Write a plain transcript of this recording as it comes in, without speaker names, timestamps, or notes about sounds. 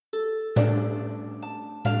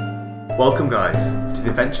Welcome guys to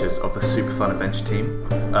the adventures of the Super Fun Adventure Team.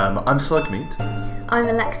 I'm Sukumvit. I'm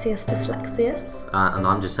Alexius Dyslexius. And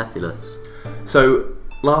I'm Josephulus. So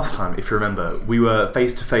last time, if you remember, we were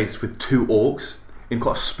face to face with two orcs in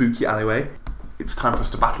quite a spooky alleyway. It's time for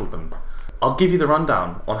us to battle them. I'll give you the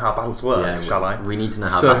rundown on how battles work, shall I? We need to know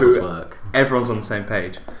how battles work. Everyone's on the same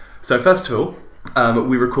page. So first of all,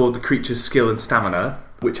 we record the creature's skill and stamina,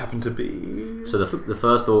 which happen to be... So the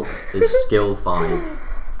first orc is skill 5.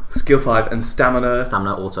 Skill 5 and stamina...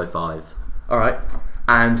 Stamina also 5. Alright.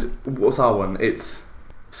 And what's our one? It's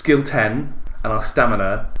skill 10 and our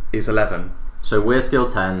stamina is 11. So we're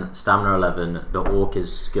skill 10, stamina 11. The orc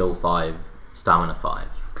is skill 5, stamina 5.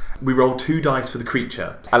 We roll 2 dice for the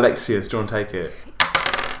creature. Alexius, do you want to take it?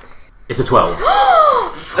 It's a 12. Wait,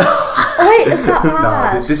 is that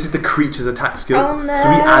bad? No, this is the creature's attack skill. Oh no. So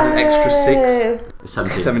we add an extra 6. It's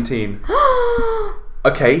 17. 17.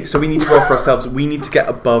 Okay, so we need to roll for ourselves. We need to get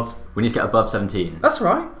above... We need to get above 17. That's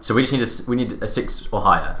right. So we just need a 6 or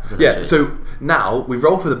higher. Yeah, so now we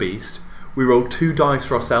roll for the beast. We roll 2 dice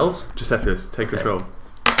for ourselves. Josephus, take control.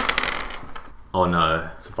 Oh no.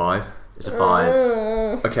 It's a 5. It's a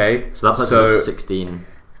 5. Okay. So that puts us up to 16.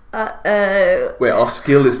 Uh-oh. Wait, our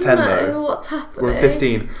skill is 10 though. What's happening? We're on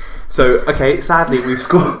 15. So, okay, sadly we've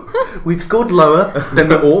scored lower than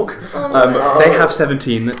the orc. Oh, no. They have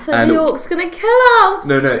 17. So and the orc's gonna kill us!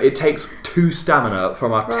 No, it takes 2 stamina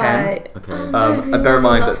from our 10. Okay. Oh, no, And bear in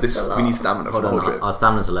mind that lost we need stamina for the whole trip. Our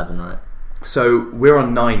stamina's 11, right? So we're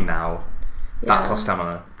on 9 now. That's Yeah. our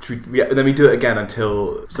stamina. Then we do it again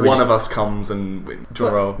until one of us comes and wins. Do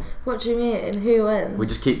you want to roll? What do you mean? Who wins? We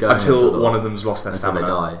just keep going Until one of them's lost their until stamina.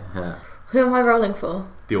 they die. Yeah. Who am I rolling for?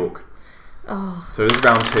 The orc. Oh. So this is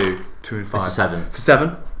round 2. 2 and 5. It's a 7. It's a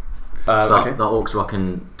 7. So Okay. that orc's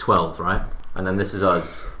rocking 12, right? And then this is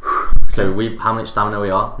us. So how much stamina we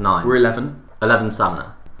are? 9. We're 11. 11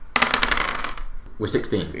 stamina. We're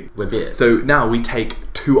 16. We're beat. So now we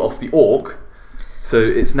take 2 off the orc. So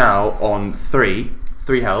it's now on 3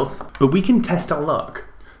 health. But we can test our luck.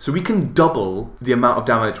 So we can double the amount of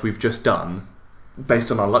damage we've just done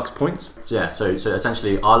based on our luck points. So yeah, so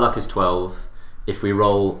essentially our luck is 12. If we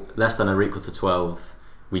roll less than or equal to 12,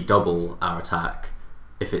 we double our attack.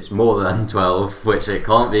 If it's more than 12, which it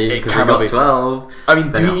can't be because we've got 12. I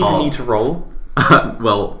mean, then do we even need to roll?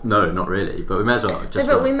 Well, no, not really. But we may as well just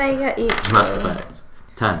No, but we may get each. Mass effect.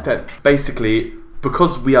 10. 10. Basically,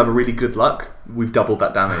 because we have a really good luck, we've doubled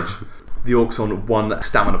that damage. The orc's on 1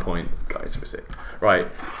 stamina point. Guys, we're sick. Right,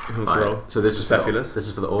 who wants to roll? So this is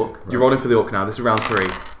for the orc. Right. You're rolling for the orc now. This is round 3.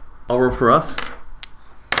 I'll roll for us.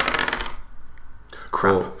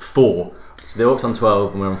 Crap. 4. So the orc's on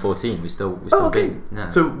 12 and we're on 14. We still okay. beat. Yeah.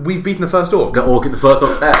 So we've beaten the first orc. The orc in the first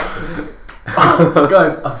orc there.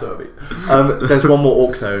 Guys, I'm sorry. There's one more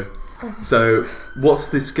orc though. So what's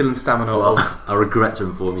the skill and stamina of? I regret to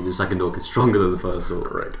inform you the second orc is stronger than the first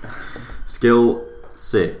orc. Right. Skill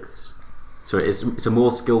 6. So it's a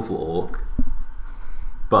more skillful orc,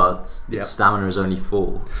 but its stamina is only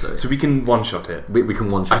 4. So we can one-shot it. We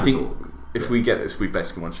can one-shot this orc. If we get this, we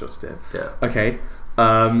basically one-shot it. Yeah. Okay.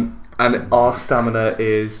 And our stamina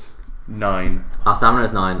is 9. Our stamina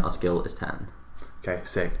is 9, our skill is 10. Okay,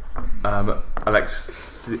 sick.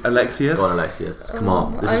 Alexius? Go on, Alexius. Come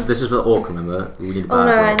on. This is for the orc, remember? We need a bad one.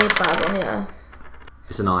 I need a bad one, yeah.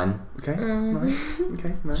 It's a 9. Okay, 9.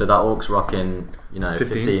 Okay, 9. So that orc's rocking,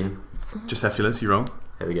 15. Josephulus, you roll.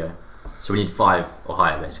 Here we go. So we need 5 or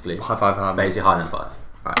higher, basically. High 5 higher. Basically higher than 5.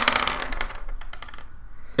 Right.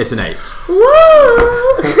 It's an 8.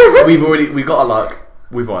 Woo! We've got our luck.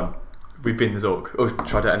 We've won. We've been this orc. Oh,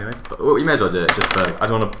 tried it anyway. Well, you may as well do it, just for... I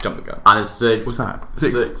don't want to jump the gun. And it's 6. What's that?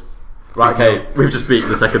 6. Right, okay, we've just beaten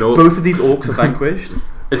the second orc. Both of these orcs are vanquished.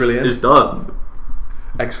 Brilliant. It's done.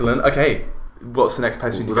 Excellent. Okay, what's the next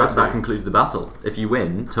place we need to go to? That concludes the battle. If you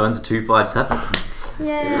win, turn to 257.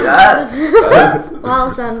 Yeah. Yes!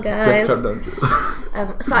 Well done, guys.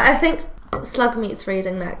 Death So I think Slugmeat's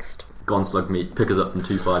reading next. Go on, Slugmeat. Pick us up from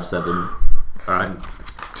 257. Alright.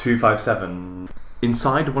 257.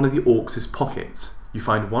 Inside one of the orcs' pockets, you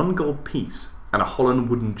find 1 gold piece and a hollow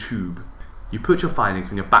wooden tube. You put your findings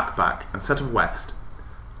in your backpack and set of west.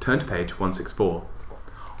 Turn to page 164.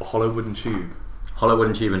 A hollow wooden tube. Hollow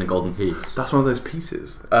wooden tube and a golden piece. That's one of those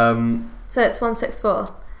pieces. So it's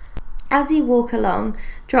 164. As you walk along,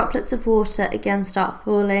 droplets of water again start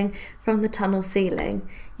falling from the tunnel ceiling.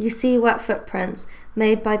 You see wet footprints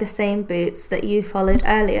made by the same boots that you followed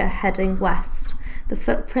earlier heading west. The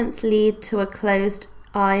footprints lead to a closed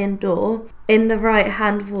iron door in the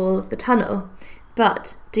right-hand wall of the tunnel,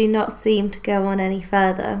 but do not seem to go on any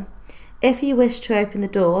further. If you wish to open the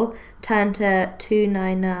door, turn to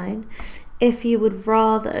 299. If you would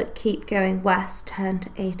rather keep going west, turn to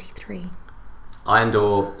 83. Iron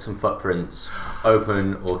door, some footprints,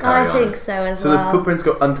 open or carry on. I think so as So well. the footprints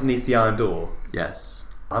go underneath the iron door. Yes.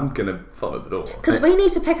 I'm gonna follow the door. Because we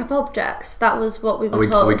need to pick up objects. That was what we were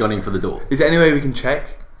told. Are we gunning for the door? Is there any way we can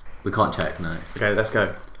check? We can't check, no. Okay, let's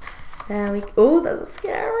go. There we go. Oh, there's a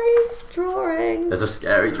scary drawing. There's a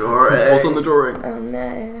scary drawing. What's on the drawing? Oh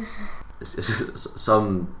no. It's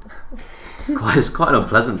some quite an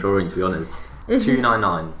unpleasant drawing, to be honest.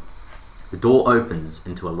 299. The door opens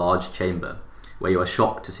into a large chamber where you are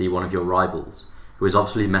shocked to see one of your rivals, who has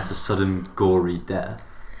obviously met a sudden gory death.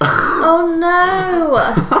 Oh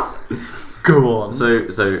no! Go on. So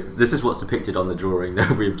this is what's depicted on the drawing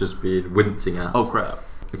that we've just been wincing at. Oh crap.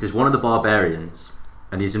 It is one of the barbarians,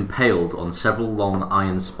 and he's impaled on several long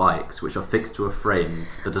iron spikes which are fixed to a frame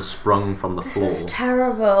that has sprung from the floor. This is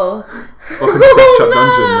terrible.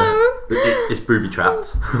 Oh, no. It's booby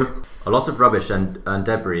trapped. A lot of rubbish and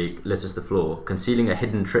debris litters the floor, concealing a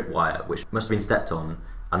hidden tripwire which must have been stepped on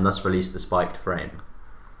and thus released the spiked frame.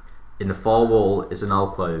 In the far wall is an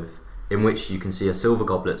alcove in which you can see a silver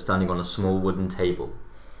goblet standing on a small wooden table.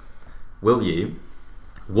 Will you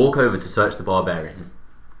walk over to search the barbarian,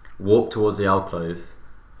 walk towards the alcove,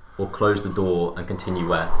 or close the door and continue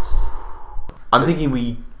west? I'm thinking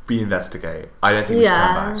we investigate. I don't think we should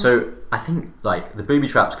turn back. So I think like the booby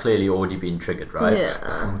trap's clearly already been triggered, right? Yeah.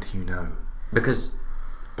 How do you know? Because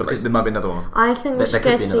there might be another one. I think we should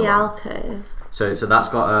go to the alcove. So that's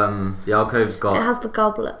got the alcove's got. It has the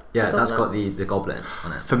goblet. Yeah, that's got the goblet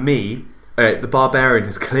on it. For me, the barbarian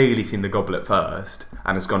has clearly seen the goblet first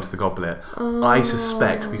and has gone to the goblet. Oh. I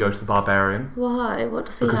suspect we go to the barbarian. Why? What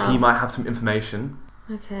does he Because have? he might have some information.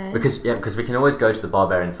 Okay. Because we can always go to the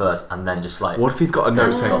barbarian first and then just like. What if he's got a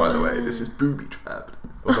note saying, by the way, this is booby trapped?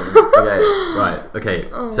 Or something. Okay, right. Okay,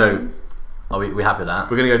 so are we happy with that?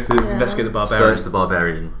 We're going to go to investigate the barbarian. Search the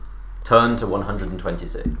barbarian. Turn to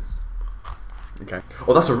 126. Okay.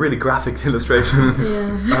 Oh, that's a really graphic illustration.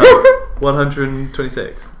 Yeah.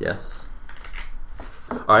 126. Yes.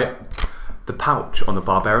 Alright. The pouch on the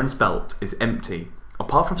barbarian's belt is empty,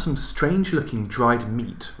 apart from some strange-looking dried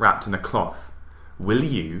meat wrapped in a cloth. Will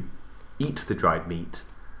you eat the dried meat,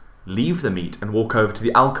 leave the meat and walk over to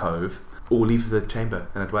the alcove, or leave the chamber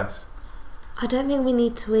and head west? I don't think we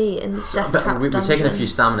need to eat in Death Trap We've Dungeon. taken a few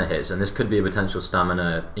stamina hits, and this could be a potential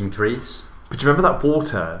stamina increase. But you remember that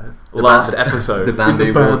water last episode? The bamboo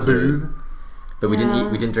in the water. But we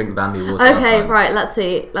didn't drink the bamboo water. Okay, right. Let's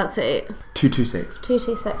see. 226.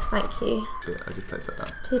 226. Thank you. I did place that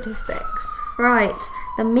down. 226. Right.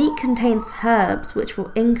 The meat contains herbs which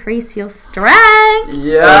will increase your strength.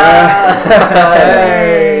 Yeah.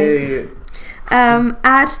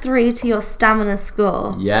 Add 3 to your stamina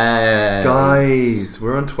score. Yeah. Guys,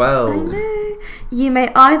 we're on 12. I know. You may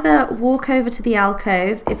either walk over to the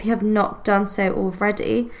alcove if you have not done so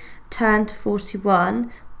already, turn to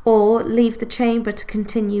 41, or leave the chamber to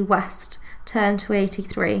continue west, turn to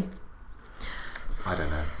 83. I don't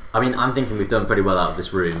know. I mean, I'm thinking we've done pretty well out of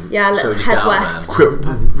this room. Yeah, let's so just head get out west.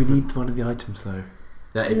 there. We need one of the items though.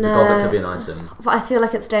 Yeah, the No. goblet could be an item. But I feel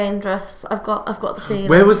like it's dangerous. I've got the feeling.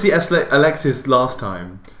 Where was the Alexis last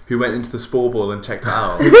time? Who went into the spore ball and checked it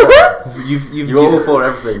out? You're all for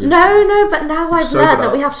everything. No, but now I've So learned good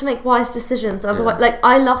that we at- have to make wise decisions. Otherwise, like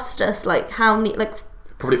I lost us like how many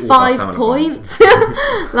Probably all our 5 stamina points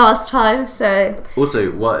last time. So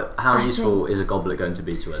Also, how I useful is a goblet going to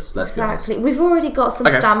be to us? Let's exactly, be we've already got some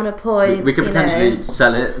Okay. stamina points. We could potentially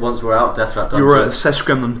sell it once we're out Death Trap Dungeon. You're a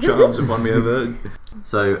Sesquem charms have won me over.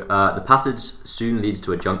 So the passage soon leads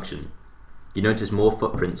to a junction. You notice more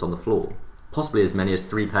footprints on the floor, possibly as many as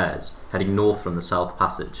 3 pairs, heading north from the south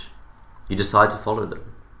passage. You decide to follow them.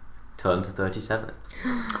 Turn to 37.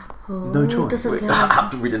 No choice. Doesn't We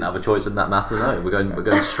count. didn't have a choice in that matter, no. We're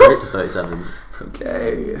going straight to 37.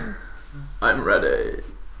 Okay. I'm ready.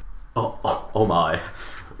 Oh my.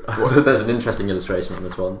 There's an interesting illustration on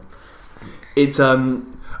this one. It's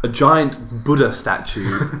a giant Buddha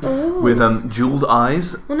statue with jeweled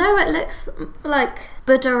eyes. Well, no, it looks like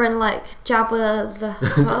Buddha and like Jabba the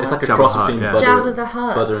Hutt. It's like a Jabba cross the Hutt, between yeah. Jabba the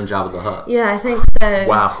Hutt. Buddha and Jabba the Hutt. Yeah, I think so.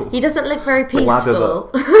 Wow. He doesn't look very peaceful.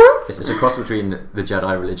 It's a cross between the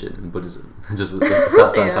Jedi religion and Buddhism. Just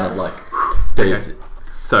that's that kind of like deity.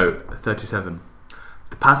 So, 37.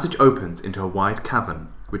 The passage opens into a wide cavern,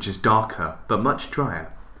 which is darker but much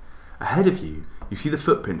drier. Ahead of you, you see the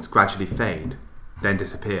footprints gradually fade, then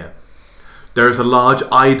disappear. There is a large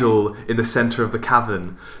idol in the centre of the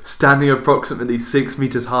cavern, standing approximately 6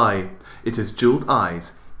 meters high. It has jeweled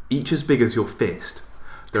eyes, each as big as your fist.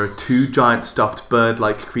 There are 2 giant stuffed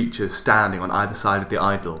bird-like creatures standing on either side of the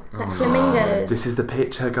idol. Like flamingos. This is the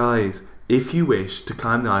picture, guys. If you wish to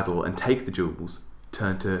climb the idol and take the jewels,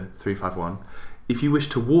 turn to 351. If you wish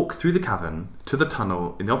to walk through the cavern to the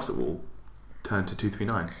tunnel in the opposite wall, turn to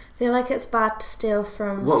 239. I feel like it's bad to steal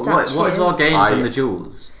from What statues. is our gain from the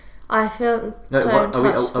jewels? I feel. No, don't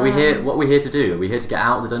touch are we here? them. What are we here to do? Are we here to get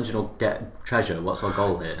out of the dungeon or get treasure? What's our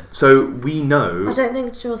goal here? So we know... I don't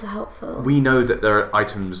think jewels are helpful. We know that there are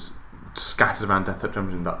items scattered around Death Trap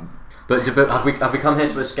Dungeon that... But have we come here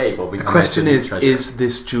to escape, or have we The come here question to is treasure?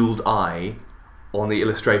 this jeweled eye on the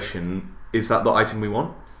illustration, is that the item we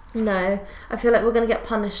want? No, I feel like we're going to get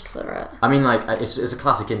punished for it. I mean, like, it's a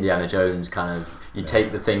classic Indiana Jones kind of... You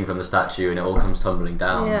take the thing from the statue and it all comes tumbling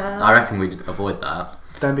down. Yeah. I reckon we'd avoid that.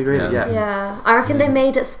 Don't be greedy, yeah. Yeah, I reckon they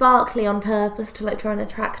made it sparkly on purpose to like try and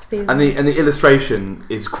attract people. And the illustration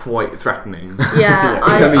is quite threatening. Yeah,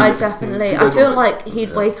 I definitely. I feel want like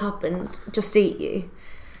he'd wake up and just eat you.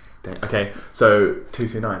 Okay, so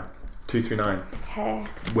 239. 239. Okay.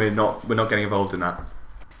 We're not getting involved in that.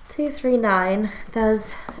 239.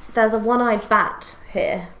 There's a one-eyed bat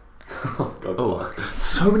here. Oh, God. Oh,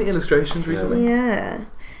 so many illustrations recently. Yeah.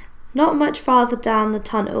 Not much farther down the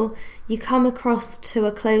tunnel, you come across to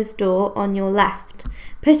a closed door on your left.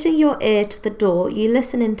 Putting your ear to the door, you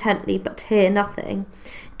listen intently but hear nothing.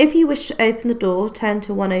 If you wish to open the door, turn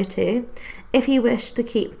to 102. If you wish to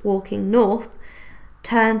keep walking north,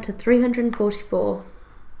 turn to 344.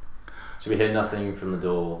 So we hear nothing from the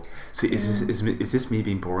door. See, is this me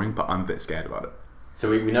being boring? But I'm a bit scared about it. So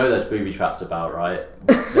we know there's booby traps about, right?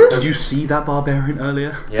 Did you see that barbarian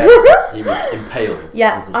earlier? Yeah, he was impaled.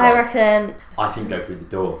 Yeah, onto the I block. reckon. I think go through the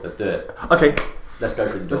door. Let's do it. Okay, Let's go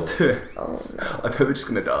through the door. let's do it. Oh no. I bet we're just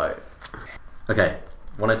gonna die. Okay,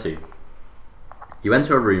 102. You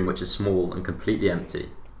enter a room which is small and completely empty.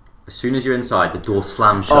 As soon as you're inside, the door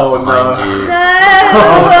slams shut behind you.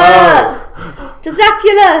 No!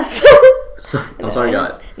 Gisephulus! I'm sorry,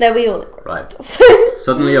 guys. No, we all agree. Right.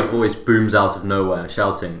 Suddenly a voice booms out of nowhere,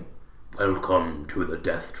 shouting, "Welcome to the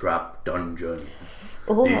Death Trap Dungeon,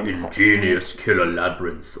 Oh, the I'm ingenious killer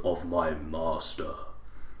labyrinth of my master.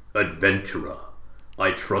 Adventurer,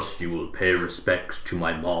 I trust you will pay respects to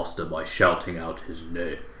my master by shouting out his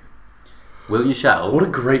name." Will you shout? What a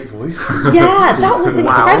great voice. Yeah, that was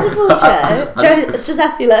Wow. incredible, Joe.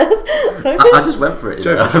 Gisephulus. Sorry. I just went for it, you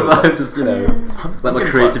Joe, know. for sure. I just, you know, let my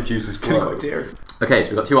creative juices Getting flow. quite dear. Okay, so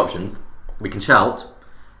we've got two options. We can shout,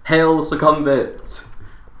 "Hail Sukumvit!"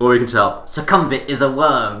 Or we can shout, "Sukumvit is a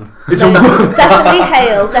worm!" It's a worm. Definitely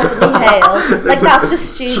hail. Like, that's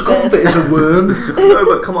just Sukumvit stupid. is a worm. No,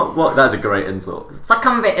 but come on, what? That's a great insult.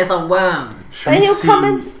 Sukumvit is a worm! Should But we he'll see- come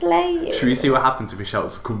and slay you. Should we see what happens if we shout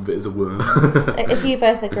Sukumvit is a worm? If you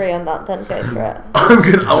both agree on that, then go for it.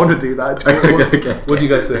 I want to do that. Okay. What do you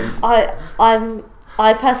guys think?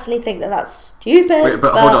 I personally think that that's stupid. Wait,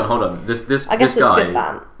 but hold on. This I guess this it's guy. good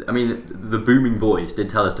ban. I mean, the booming voice did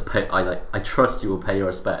tell us to pay. I trust you will pay your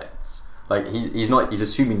respects. Like he's not. He's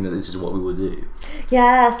assuming that this is what we will do.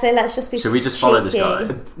 Yeah, so let's just be Should we just cheeky. follow this guy?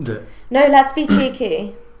 No, let's be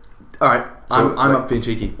cheeky. Alright, I'm wait. up being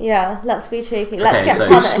cheeky. Yeah, let's be cheeky. Let's Okay, get so- If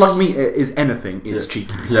punished. slug meat is anything, it's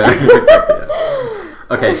cheeky. Yeah, exactly.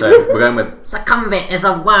 Yeah. Okay, so we're going with Sukumvit is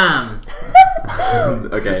a worm.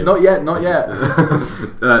 Okay. Not yet.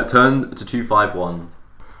 Turn to 251.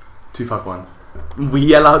 251. We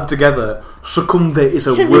yell out together. Sukumvit is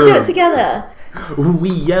a Should worm. we do it together? We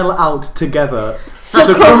yell out together.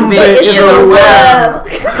 Sukumvit is a worm.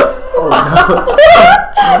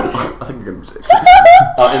 I think we're going to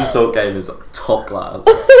Our insult game is top class.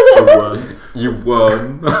 worm. You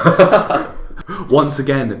worm. Once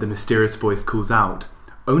again, the mysterious voice calls out.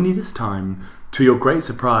 Only this time, to your great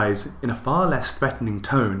surprise, in a far less threatening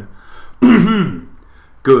tone.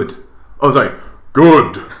 Good. Oh, sorry.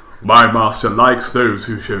 Good. My master likes those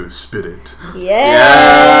who show spirit.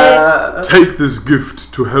 Yeah. Take this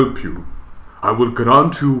gift to help you. I will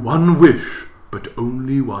grant you one wish, but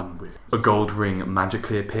only one wish. A gold ring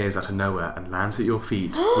magically appears out of nowhere and lands at your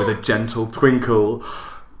feet with a gentle twinkle.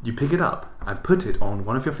 You pick it up and put it on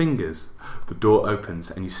one of your fingers. The door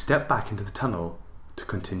opens and you step back into the tunnel to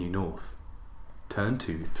continue north. Turn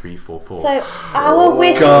to 344. So our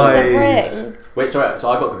wish was a Guys. ring. Wait, sorry. So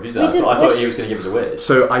I got confused. We I didn't thought wish- he was going to give us a wish.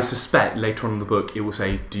 So I suspect later on in the book it will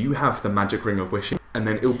say, "Do you have the magic ring of wishing?" And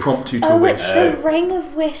then it'll prompt you to Oh, wish. it's the ring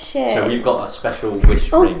of wishes. So we've got a special wish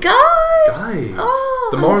Oh, ring. guys!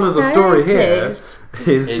 The moral of the I'm story very here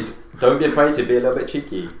pleased. is Don't be afraid to be a little bit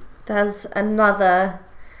cheeky. There's another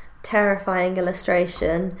terrifying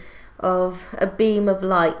illustration of a beam of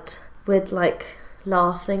light with like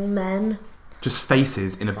laughing men. just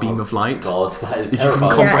faces in a beam of light. God, that is If you can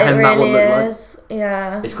terrifying. comprehend it that really what looked is.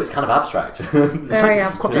 Yeah. It's kind of abstract. Very quite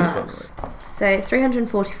abstract. beautiful. So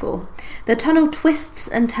 344. The tunnel twists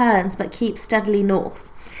and turns but keeps steadily north.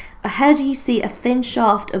 Ahead you see a thin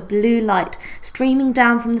shaft of blue light streaming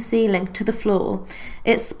down from the ceiling to the floor.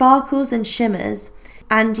 It sparkles and shimmers,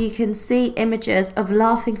 and you can see images of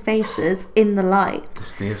laughing faces in the light. This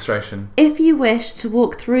is the illustration. If you wish to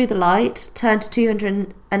walk through the light, turn to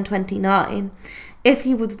 229. If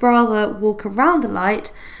you would rather walk around the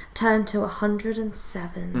light, turn to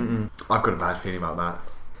 107. I've got a bad feeling about that.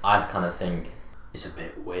 I kind of think it's a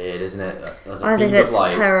bit weird, isn't it? There's a I think beam of it's light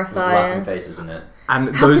with terrifying. laughing faces in it.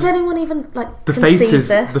 And How those could anyone even the conceive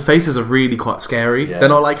this? the faces are really quite scary. Yeah. They're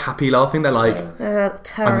not like happy laughing. They're like,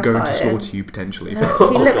 Terrifying. I'm going to slaughter you potentially. He Oh,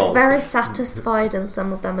 looks God. very satisfied in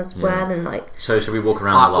some of them as well, and like So should we walk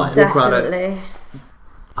around the light? Walk around it. definitely.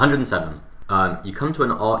 107. You come to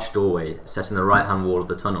an arched doorway set in the right-hand wall of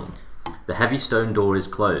the tunnel. The heavy stone door is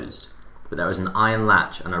closed, but there is an iron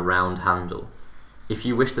latch and a round handle. If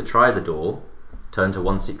you wish to try the door, turn to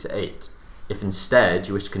 168. If instead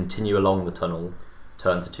you wish to continue along the tunnel,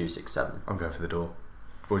 turn to 267. I'm going for the door.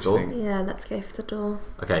 What do you think? Yeah, let's go for the door.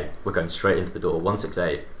 Okay, we're going straight into the door.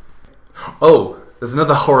 168. Oh, there's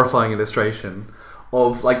another horrifying illustration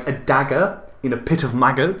of like a dagger in a pit of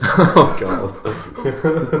maggots. Oh god.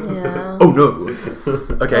 Yeah. Oh no.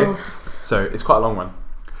 Okay, Oh. so it's quite a long one.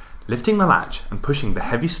 Lifting the latch and pushing the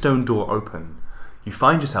heavy stone door open, you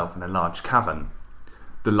find yourself in a large cavern.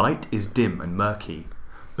 The light is dim and murky,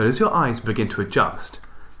 but as your eyes begin to adjust,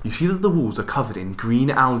 you see that the walls are covered in green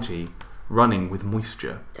algae running with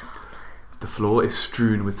moisture. The floor is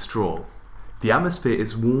strewn with straw. The atmosphere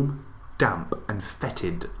is warm, damp and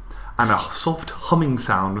fetid, and a soft humming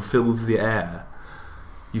sound fills the air.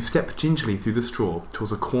 You step gingerly through the straw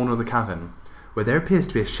towards a corner of the cavern, where there appears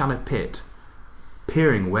to be a shallow pit.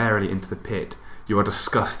 Peering warily into the pit, you are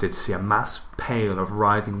disgusted to see a mass pale of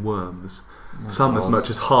writhing worms, some as God. much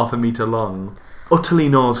as half a metre long. Utterly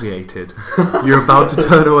nauseated, you're about to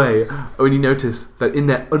turn away when you notice that in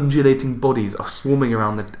their undulating bodies are swarming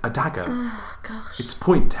around a dagger. Oh gosh. Its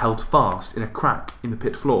point held fast in a crack in the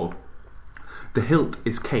pit floor. The hilt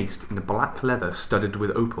is cased in black leather studded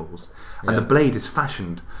with opals, and the blade is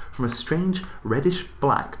fashioned from a strange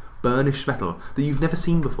reddish-black, burnished metal that you've never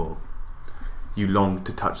seen before. You long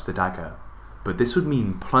to touch the dagger, but this would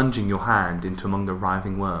mean plunging your hand into among the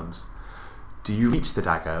writhing worms. Do you reach the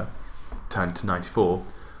dagger, turn to 94,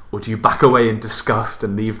 or do you back away in disgust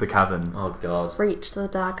and leave the cavern? Oh god. Reach the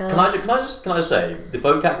dagger. Can I just say the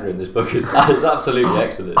vocabulary in this book is absolutely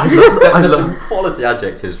excellent. I There's love some quality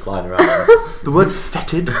adjectives flying around. the word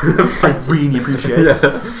fetid. I really appreciate.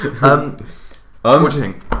 What do you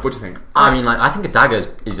think? What do you think? I mean, like, I think a dagger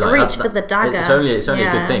is like Reach for the dagger. It's only a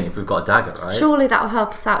Yeah. good thing if we've got a dagger, right? Surely that will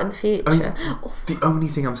help us out in the future. I mean, the only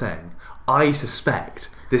thing I'm saying, I suspect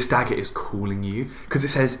this dagger is calling you because it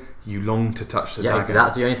says you long to touch the Yeah, dagger.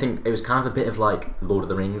 that's the only thing. It was kind of a bit of like Lord of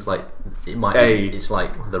the Rings. Like it might. Hey. It's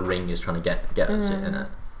like the ring is trying to get us in it.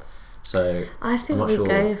 So I think I'm not we sure.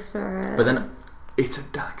 go for it. But then, It's a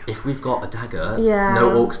dagger. if we've got a dagger, Yeah.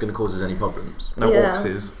 no orc's going to cause us any problems. No Yeah.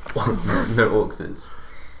 orcs. No orcs.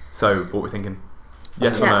 So, what we're thinking?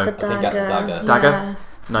 Yes or Get no? the I think get the dagger. dagger. Dagger? Yeah.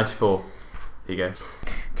 94. Here you go.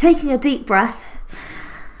 Taking a deep breath,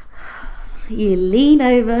 you lean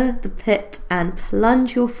over the pit and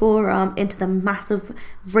plunge your forearm into the massive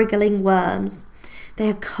wriggling worms. They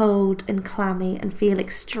are cold and clammy and feel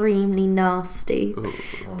extremely nasty,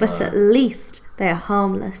 but at least they are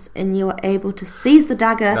harmless and you are able to seize the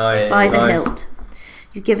dagger Nice, by the nice. hilt.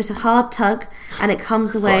 You give it a hard tug and it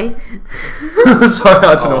comes away. Sorry,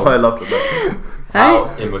 I don't know why I laughed at that. How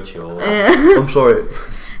immature. I'm sorry.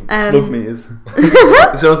 Slug me is.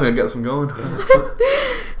 It's the only thing that gets them going.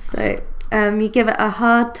 So you give it a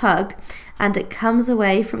hard tug and it comes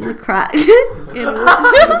away from the crack.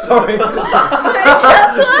 Sorry. It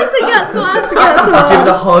gets worse. Give it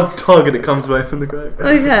a hard tug and it comes away from the crack.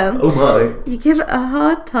 Okay. Oh my. You give it a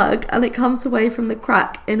hard tug and it comes away from the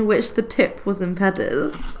crack in which the tip was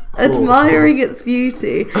embedded. Admiring its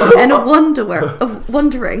beauty and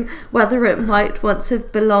wondering whether it might once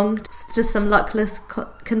have belonged to some luckless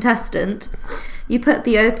contestant, you put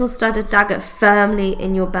the opal-studded dagger firmly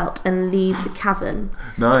in your belt and leave the cavern.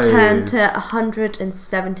 Nice. Turn to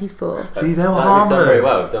 174. See, they were We've harmless. done very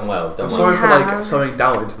well. Done well. I'm sorry for like have. sowing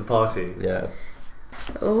doubt into the party. Yeah.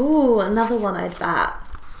 Oh, another one-eyed bat.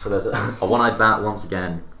 So there's a one-eyed bat once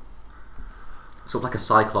again. Sort of like a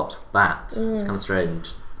cyclops bat. It's kind of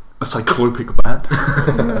strange. A cyclopic bat.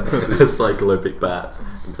 A cyclopic bat.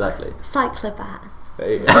 Exactly. Cyclobat.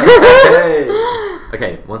 There you go. Hey.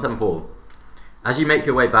 Okay, 174. As you make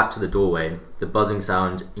your way back to the doorway, the buzzing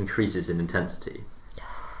sound increases in intensity.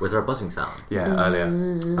 Was there a buzzing sound? Yeah, earlier.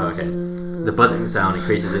 Oh, okay. The buzzing sound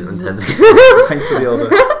increases in intensity. Thanks for the order.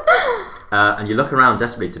 And you look around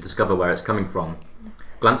desperately to discover where it's coming from.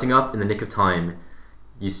 Glancing up in the nick of time,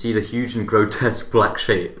 you see the huge and grotesque black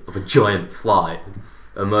shape of a giant fly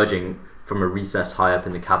emerging from a recess high up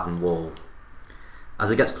in the cavern wall. As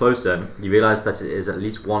it gets closer, you realise that it is at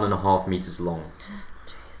least 1.5 meters long.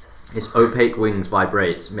 Jesus. Its opaque wings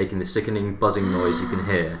vibrate, making the sickening buzzing noise you can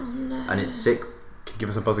hear, and its sick... Can you give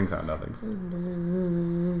us a buzzing sound now, thanks?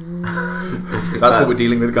 That's what we're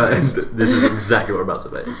dealing with, guys. This is exactly what we're about to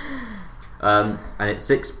face. And its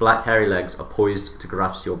 6 black hairy legs are poised to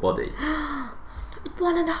grasp your body.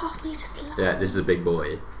 1.5 meters long. Yeah, this is a big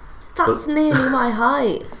boy. That's nearly my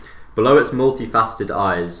height. Below its multifaceted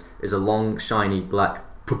eyes is a long, shiny black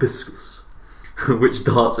proboscis, which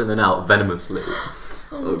darts in and out venomously.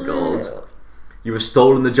 Oh God. You have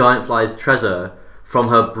stolen the giant fly's treasure from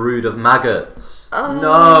her brood of maggots.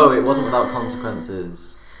 No, it wasn't without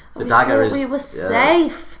consequences. The dagger is... we were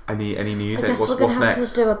safe. Any news? I guess What's we're going to have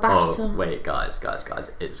next? to do a battle. Oh, wait, guys,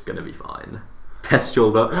 it's going to be fine. Test your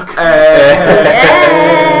luck.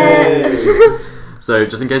 So,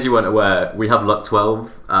 just in case you weren't aware, we have luck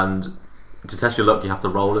 12, and to test your luck, you have to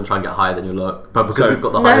roll and try and get higher than your luck. But because we've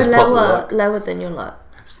got the highest possible luck... lower than your luck.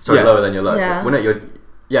 Sorry, lower than your luck. Yeah. Well, no,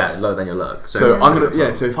 lower than your luck. So I'm gonna...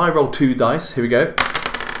 Yeah, so if I roll 2 dice, here we go.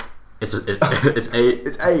 It's 8.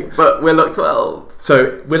 It's 8. But we're luck 12.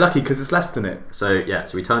 So we're lucky because it's less than it. So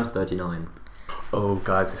we turn to 39. Oh,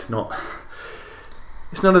 guys, it's not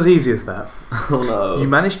as easy as that. Oh no. You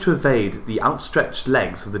manage to evade the outstretched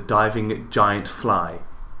legs of the diving giant fly.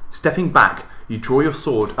 Stepping back, you draw your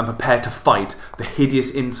sword and prepare to fight the hideous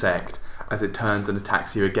insect as it turns and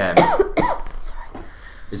attacks you again. Sorry.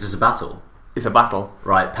 Is this a battle? It's a battle.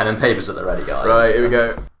 Right, pen and paper's at the ready, guys. Right, here we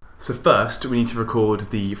go. So first, we need to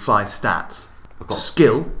record the fly's stats.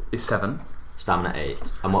 Skill is 7. Stamina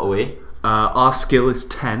 8. And what are we? Our skill is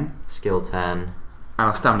 10. Skill 10. And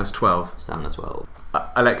our stamina is 12. Stamina 12.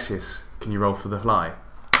 Alexius, can you roll for the fly?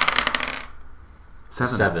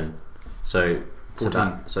 7. So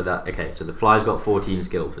 14. So the fly's got 14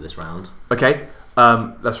 skill for this round. Okay,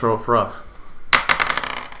 let's roll for us.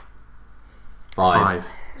 5.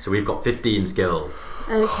 So we've got 15 skill.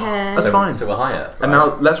 Okay. That's fine. So we're higher. Right? And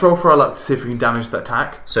now let's roll for our luck to see if we can damage the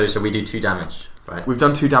attack. So we do 2 damage, right? We've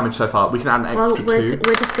done 2 damage so far. We can add an extra 2.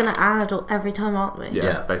 We're just going to add every time, aren't we?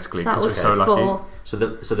 Yeah, basically, So that because we're was so 4.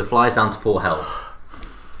 lucky. So the fly's down to 4 health.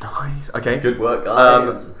 Nice. Okay. Good work,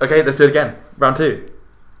 guys. Okay, let's do it again. Round 2.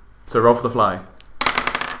 So roll for the fly.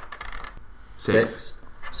 6.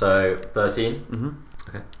 So 13. Mm-hmm.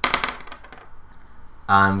 Okay.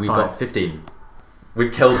 And we've 5. got 15.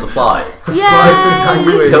 We've killed the fly. Yay!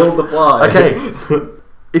 We've killed the fly. Okay.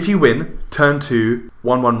 If you win, turn to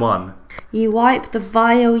 111. You wipe the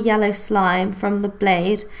vile yellow slime from the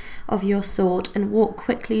blade of your sword and walk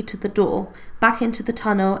quickly to the door, back into the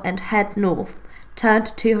tunnel and head north. Turn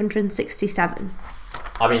to 267.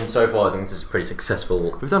 I mean, so far I think this is a pretty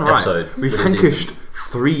successful We've done episode. right. We've Really vanquished decent.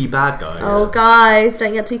 3 bad guys. Oh, guys,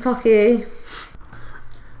 don't get too cocky.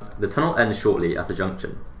 The tunnel ends shortly at the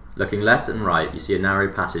junction. Looking left and right, you see a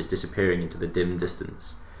narrow passage disappearing into the dim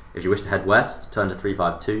distance. If you wish to head west, turn to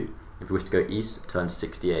 352. If you wish to go east, turn to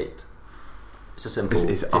 68. It's a simple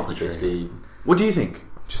It's 50-50. What do you think?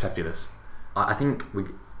 Just Giuseppus. I think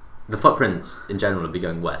the footprints in general will be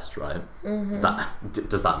going west, right? Mm-hmm.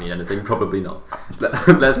 Does that mean anything? Probably not.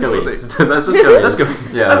 Let's go east. Let's just go east. Let's go.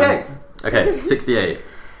 Yeah. Okay, 68.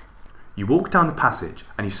 You walk down the passage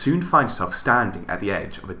and you soon find yourself standing at the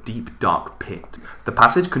edge of a deep, dark pit. The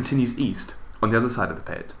passage continues east on the other side of the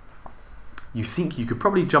pit. You think you could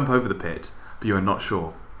probably jump over the pit, but you are not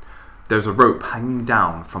sure. There's a rope hanging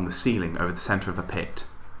down from the ceiling over the centre of the pit.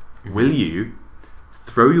 Will you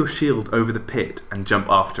throw your shield over the pit and jump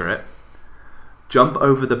after it? Jump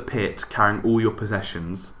over the pit carrying all your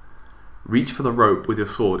possessions. Reach for the rope with your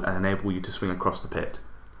sword and enable you to swing across the pit.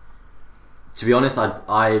 To be honest,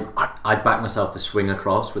 I'd back myself to swing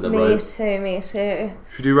across with a rope. Me too.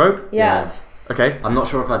 Should we do rope? Yeah. Okay. I'm not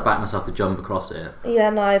sure if I'd back myself to jump across it. Yeah,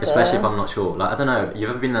 neither. Especially if I'm not sure. Like, I don't know. You've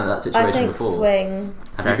ever been in that situation I think before? swing.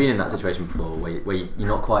 Have you been in that situation before where you're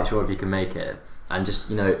not quite sure if you can make it, and just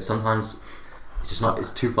sometimes it's just not.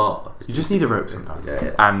 It's too far. You just need a rope sometimes.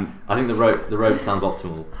 Yeah. And I think the rope sounds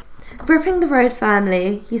optimal. Gripping the road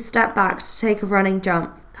firmly, you step back to take a running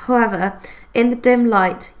jump, However, in the dim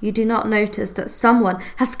light, you do not notice that someone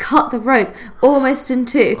has cut the rope almost in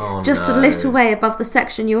two, just a little way above the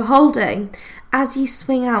section you are holding. As you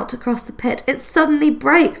swing out across the pit, it suddenly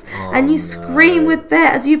breaks, and you scream with fear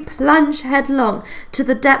as you plunge headlong to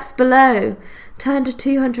the depths below. Turn to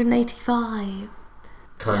 285.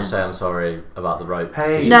 Can I just say I'm sorry about the rope?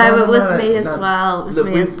 Hey, No, it was me as well. It was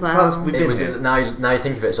me as well. Now you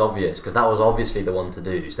think of it, it's obvious, because that was obviously the one to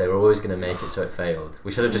do. So they were always going to make it so it failed.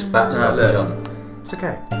 We should have just backed ourselves to jump. It's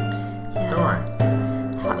okay. Yeah. Don't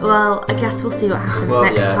worry. Well, I guess we'll see what happens Well,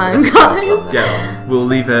 next yeah, time, next guys. time. Yeah, we'll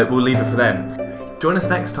leave it for then. Join us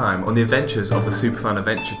next time on the adventures of the Superfan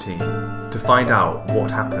Adventure team to find out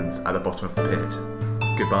what happens at the bottom of the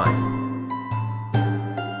pit. Goodbye.